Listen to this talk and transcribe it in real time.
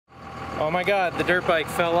Oh my god, the dirt bike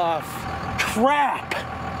fell off. Crap!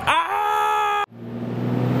 Ah!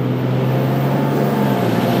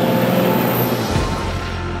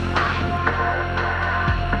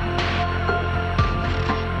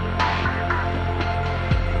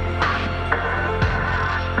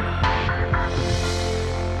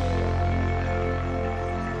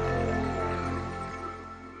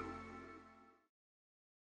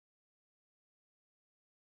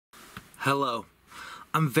 Hello.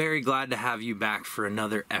 I'm very glad to have you back for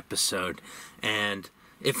another episode, and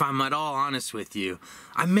if I'm at all honest with you,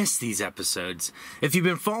 I miss these episodes. If you've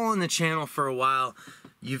been following the channel for a while,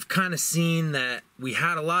 you've kind of seen that we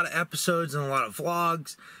had a lot of episodes and a lot of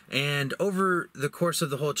vlogs, and over the course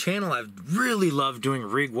of the whole channel, I've really loved doing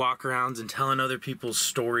rig walkarounds and telling other people's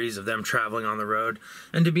stories of them traveling on the road.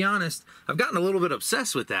 And to be honest, I've gotten a little bit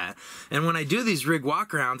obsessed with that. And when I do these rig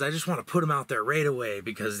walkarounds, I just want to put them out there right away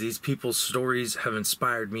because these people's stories have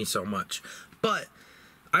inspired me so much. But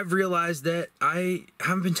I've realized that I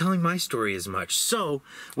haven't been telling my story as much. So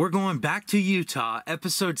we're going back to Utah,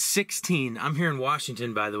 episode 16. I'm here in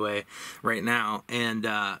Washington, by the way, right now, and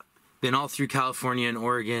been all through California and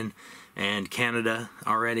Oregon and Canada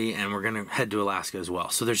already, and we're gonna head to Alaska as well.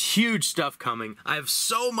 So there's huge stuff coming. I have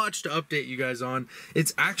so much to update you guys on.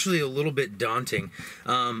 It's actually a little bit daunting,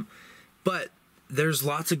 but there's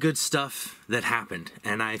lots of good stuff that happened,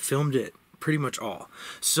 and I filmed it pretty much all.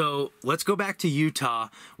 So let's go back to Utah.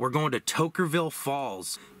 We're going to Tokerville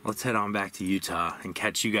Falls. Let's head on back to Utah and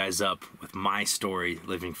catch you guys up with my story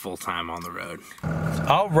living full-time on the road.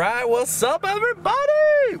 All right, what's up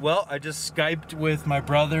everybody? Well, I just Skyped with my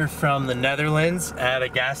brother from the Netherlands at a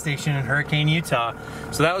gas station in Hurricane, Utah.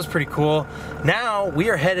 So that was pretty cool. Now we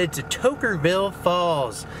are headed to Tokerville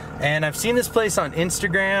Falls. And I've seen this place on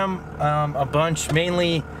Instagram a bunch,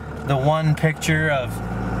 mainly the one picture of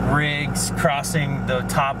rigs crossing the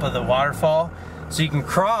top of the waterfall. So you can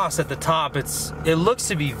cross at the top. It looks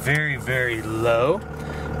to be very, very low.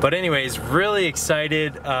 But anyways, really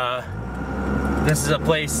excited. This is a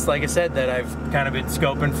place, like I said, that I've kind of been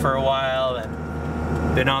scoping for a while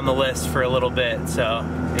and been on the list for a little bit. So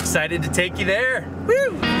excited to take you there.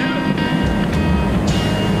 Woo!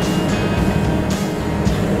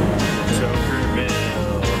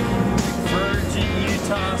 Tokerville. Virgin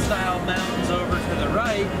Utah style mountains over to the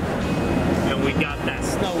right. And we got that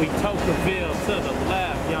snowy Tokerville to the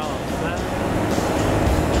left, y'all.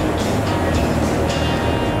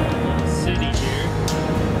 City here.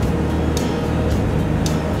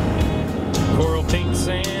 Coral pink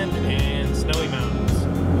sand and snowy mountains.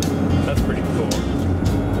 That's pretty cool.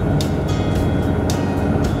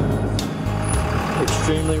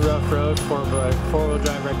 Extremely rough road, four-wheel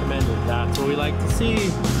drive recommended. That's what we like to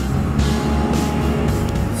see.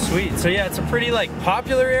 Sweet. So yeah, it's a pretty like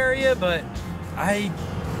popular area, but I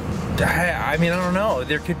mean, I don't know.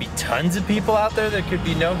 There could be tons of people out there. There could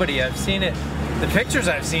be nobody. I've seen it. The pictures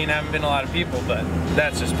I've seen haven't been a lot of people, but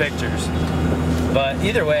that's just pictures. But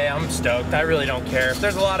either way, I'm stoked. I really don't care. If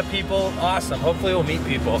there's a lot of people, awesome. Hopefully we'll meet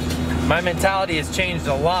people. My mentality has changed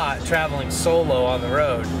a lot traveling solo on the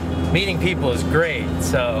road. Meeting people is great,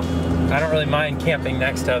 so I don't really mind camping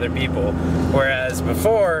next to other people. Whereas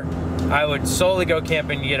before, I would solely go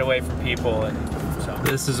camping to get away from people. And so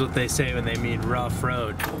this is what they say when they mean rough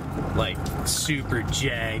road. Like super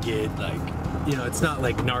jagged, like, you know, it's not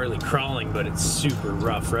like gnarly crawling, but it's super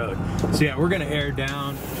rough road. So yeah, we're gonna air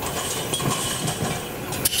down.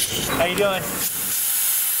 How you doing?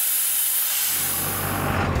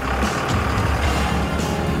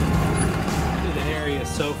 The area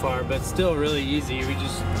so far, but still really easy. We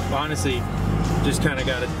just honestly just kind of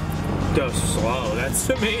gotta go slow. That's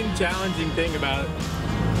the main challenging thing about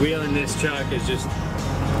wheeling this truck, is just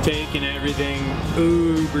taking everything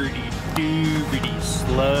uberty-duberty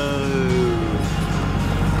slow.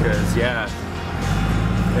 Because yeah,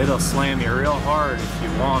 it'll slam you real hard if you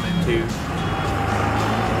want it to.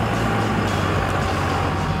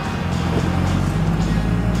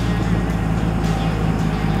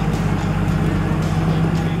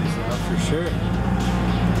 For sure.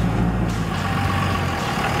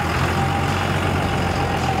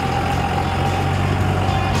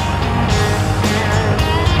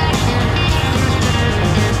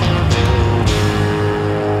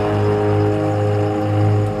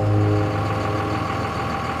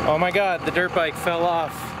 Oh my god, the dirt bike fell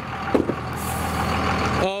off.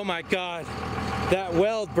 Oh my god, that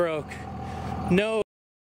weld broke. No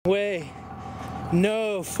way.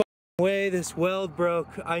 No way this weld broke.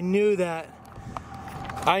 I knew that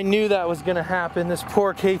was gonna happen. This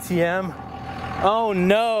poor KTM. Oh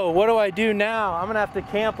no, what do I do now? I'm gonna have to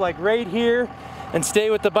camp like right here and stay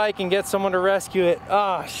with the bike and get someone to rescue it.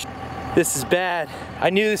 Oh, This is bad. I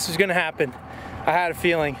knew this was gonna happen. I had a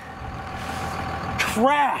feeling.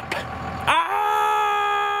 Crap!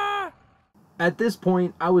 Ah! At this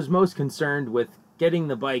point, I was most concerned with getting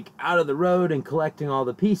the bike out of the road and collecting all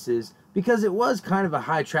the pieces because it was kind of a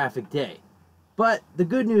high traffic day. But the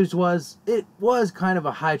good news was, it was kind of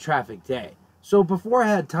a high traffic day. So before I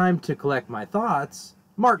had time to collect my thoughts,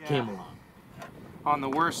 Mark came along. On the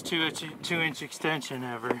worst 2-inch extension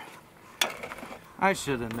ever. I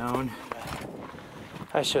should have known.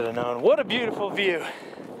 I should have known. What a beautiful view.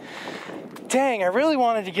 Dang, I really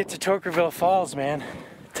wanted to get to Tokerville Falls, man.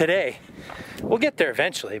 Today. We'll get there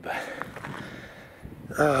eventually, but...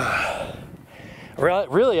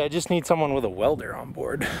 really, I just need someone with a welder on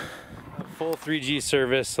board. A full 3G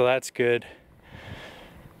service, so that's good.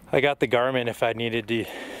 I got the Garmin if I needed to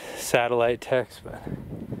satellite text, but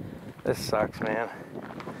this sucks, man.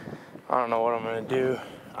 I don't know what I'm gonna do.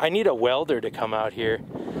 I need a welder to come out here.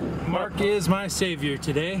 Mark is my savior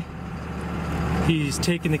today. He's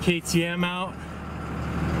taking the KTM out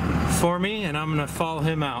for me, and I'm gonna follow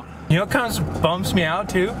him out. You know what kind of bumps me out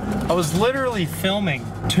too? I was literally filming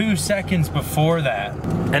 2 seconds before that,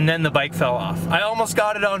 and then the bike fell off. I almost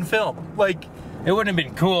got it on film. Like, it wouldn't have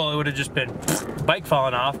been cool, it would have just been bike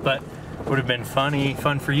falling off, but it would have been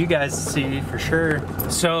fun for you guys to see for sure.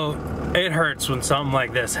 So it hurts when something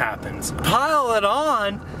like this happens. Pile it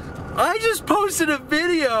on, I just posted a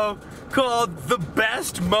video called The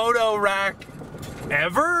Best Moto Rack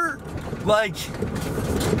Ever? Like,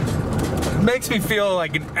 makes me feel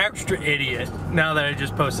like an extra idiot now that I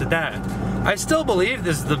just posted that. I still believe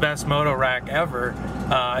this is the best moto rack ever.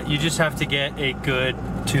 You just have to get a good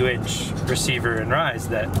 2-inch receiver and rise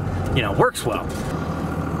that, you know, works well.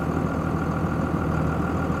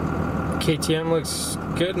 KTM looks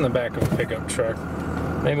good in the back of a pickup truck.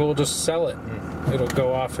 Maybe we'll just sell it and it'll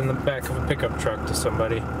go off in the back of a pickup truck to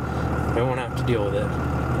somebody. I won't have to deal with it.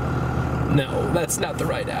 No, that's not the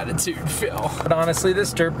right attitude, Phil. But honestly,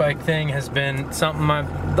 this dirt bike thing has been something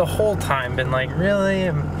I've the whole time been like, really?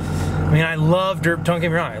 I mean, I love don't get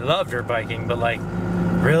me wrong, I love dirt biking, but like,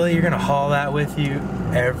 really, you're gonna haul that with you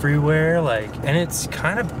everywhere? Like, and it's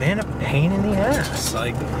kind of been a pain in the ass.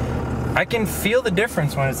 Like, I can feel the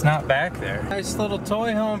difference when it's not back there. Nice little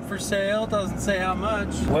toy home for sale, doesn't say how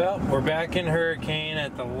much. Well, we're back in Hurricane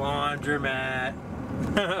at the laundromat.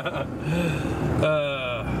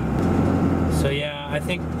 So yeah, I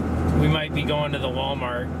think we might be going to the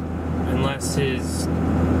Walmart, unless his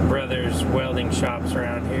brother's welding shop's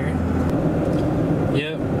around here.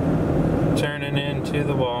 Yep, turning into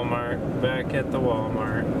the Walmart, back at the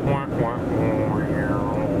Walmart.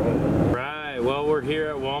 Right, well, we're here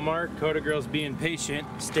at Walmart. Coda Girl's being patient.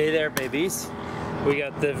 Stay there, babies. We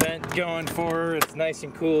got the vent going for her. It's nice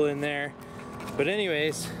and cool in there. But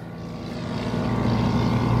anyways,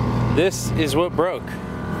 this is what broke.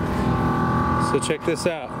 So check this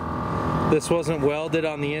out. This wasn't welded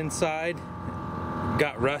on the inside.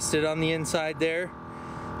 Got rusted on the inside there.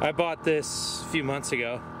 I bought this a few months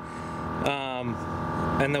ago.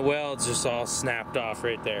 And the welds just all snapped off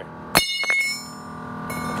right there.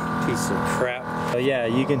 Piece of crap. But yeah,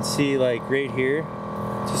 you can see like right here,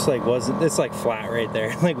 just like it's like flat right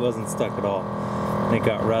there. Like wasn't stuck at all. And it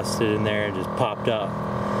got rusted in there and just popped up.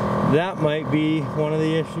 That might be one of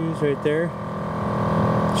the issues right there.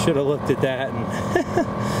 Should have looked at that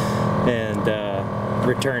and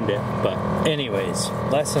returned it. But anyways,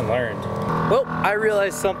 lesson learned. Well, I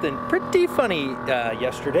realized something pretty funny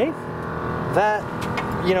yesterday. That,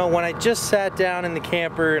 you know, when I just sat down in the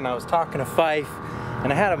camper and I was talking to Fife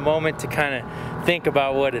and I had a moment to kind of think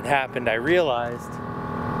about what had happened, I realized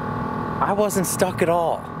I wasn't stuck at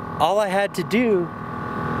all. All I had to do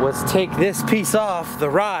was take this piece off, the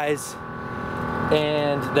rise,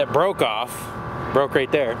 and that broke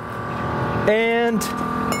right there, and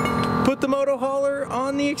put the moto hauler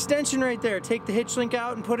on the extension right there. Take the hitch link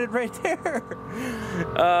out and put it right there.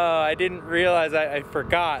 I didn't realize, I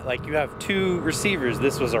forgot, like you have 2 receivers.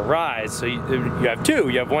 This was a rise, so you have 2,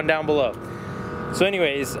 you have 1 down below. So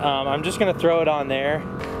anyways, I'm just gonna throw it on there.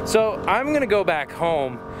 So I'm gonna go back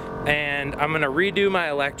home and I'm gonna redo my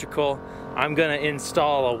electrical. I'm gonna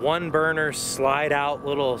install a 1-burner slide out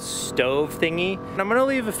little stove thingy. And I'm gonna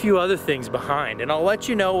leave a few other things behind, and I'll let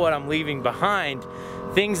you know what I'm leaving behind.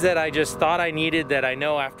 Things that I just thought I needed that I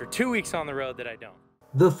know after 2 weeks on the road that I don't.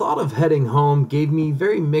 The thought of heading home gave me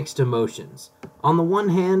very mixed emotions. On the one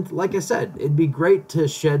hand, like I said, it'd be great to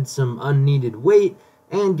shed some unneeded weight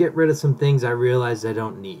and get rid of some things I realized I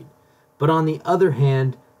don't need. But on the other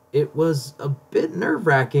hand, it was a bit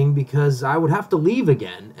nerve-wracking because I would have to leave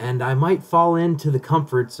again, and I might fall into the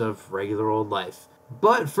comforts of regular old life.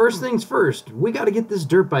 But first things first, we got to get this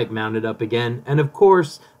dirt bike mounted up again, and of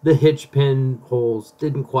course, the hitch pin holes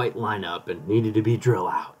didn't quite line up and needed to be drilled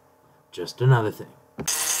out. Just another thing.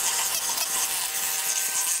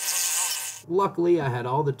 Luckily, I had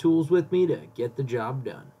all the tools with me to get the job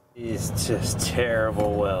done. These just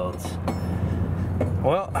terrible welds.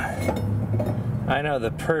 Well, I know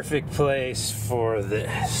the perfect place for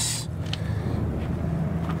this.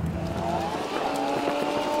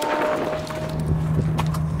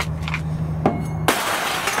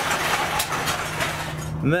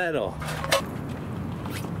 Metal.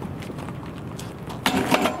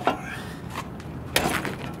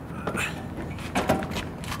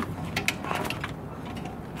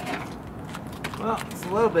 Well, it's a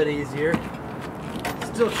little bit easier.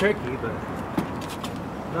 Still tricky, but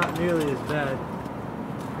not nearly as bad.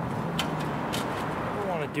 I don't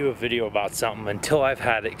want to do a video about something until I've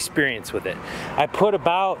had experience with it. I put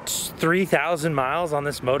about 3,000 miles on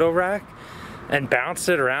this Moto rack and bounced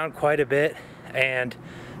it around quite a bit, and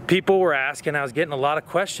people were asking, I was getting a lot of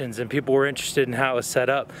questions, and people were interested in how it was set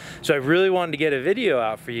up. So I really wanted to get a video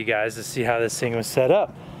out for you guys to see how this thing was set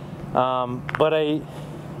up. But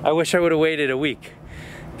I wish I would have waited a week,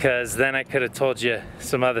 because then I could have told you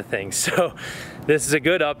some other things. So this is a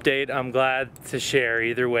good update. I'm glad to share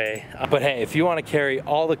either way. But hey, if you want to carry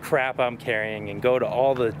all the crap I'm carrying and go to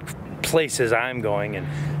all the places I'm going and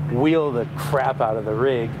wheel the crap out of the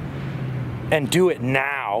rig, and do it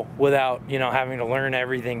now without, you know, having to learn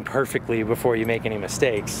everything perfectly before you make any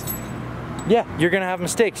mistakes. Yeah, you're gonna have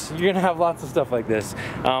mistakes. You're gonna have lots of stuff like this.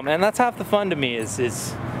 And that's half the fun to me,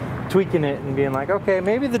 is tweaking it and being like, okay,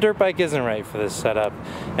 maybe the dirt bike isn't right for this setup.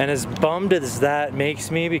 And as bummed as that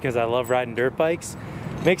makes me, because I love riding dirt bikes,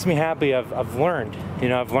 makes me happy I've learned. You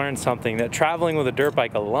know, I've learned something, that traveling with a dirt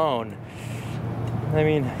bike alone, I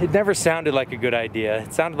mean, it never sounded like a good idea.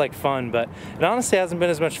 It sounded like fun, but it honestly hasn't been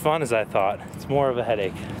as much fun as I thought. It's more of a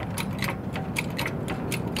headache.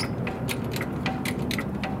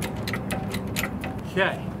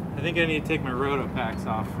 Okay, I think I need to take my roto packs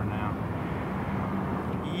off for now.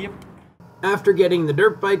 Yep. After getting the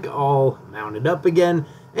dirt bike all mounted up again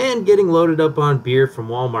and getting loaded up on beer from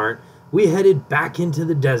Walmart, we headed back into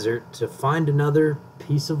the desert to find another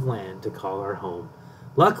piece of land to call our home.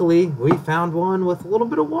 Luckily, we found one with a little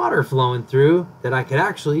bit of water flowing through that I could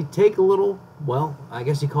actually take a little, well, I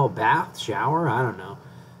guess you call it bath, shower, I don't know,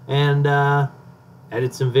 and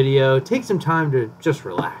edit some video, take some time to just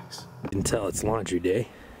relax. You can tell it's laundry day.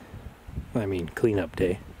 I mean, cleanup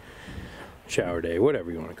day, shower day,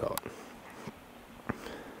 whatever you want to call it.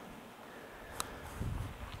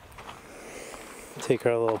 Take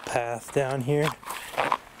our little path down here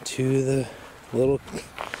to the little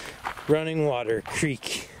running water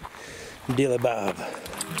creek, Dilly Bob.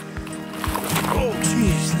 Oh,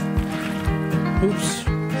 jeez. Oops.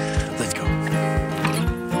 Let's go.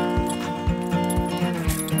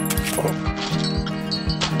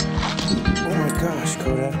 Oh my gosh,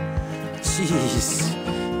 Coda. Jeez.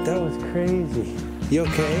 That was crazy. You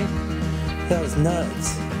okay? That was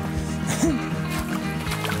nuts.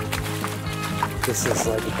 This is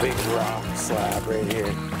like a big rock slab right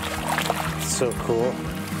here. It's so cool.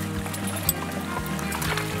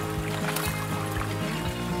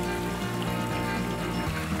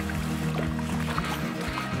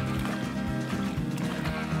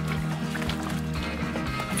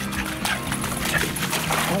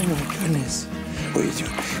 Oh my goodness. What are you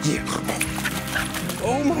doing? Yeah.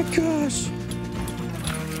 Oh my gosh.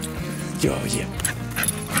 Yo, yeah.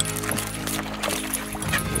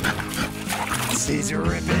 She's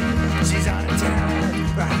ripping. She's on a tear.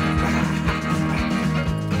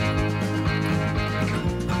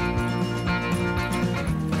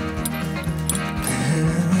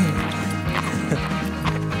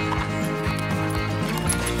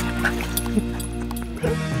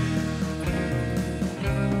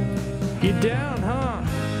 You down, huh?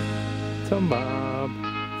 Tom Bob.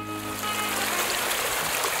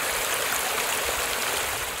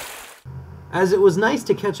 As it was nice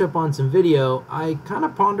to catch up on some video, I kind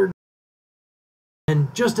of pondered,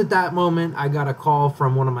 and just at that moment I got a call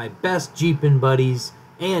from one of my best Jeepin' buddies,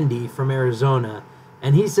 Andy from Arizona,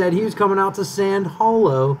 and he said he was coming out to Sand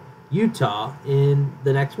Hollow, Utah in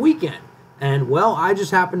the next weekend. And well, I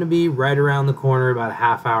just happened to be right around the corner, about a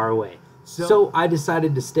half hour away. So I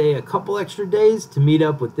decided to stay a couple extra days to meet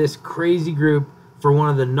up with this crazy group for one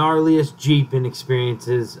of the gnarliest Jeepin'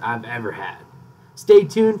 experiences I've ever had. Stay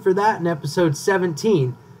tuned for that in episode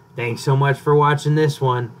 17. Thanks so much for watching this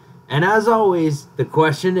one. And as always, the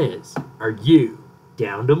question is, are you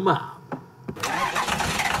down to mob?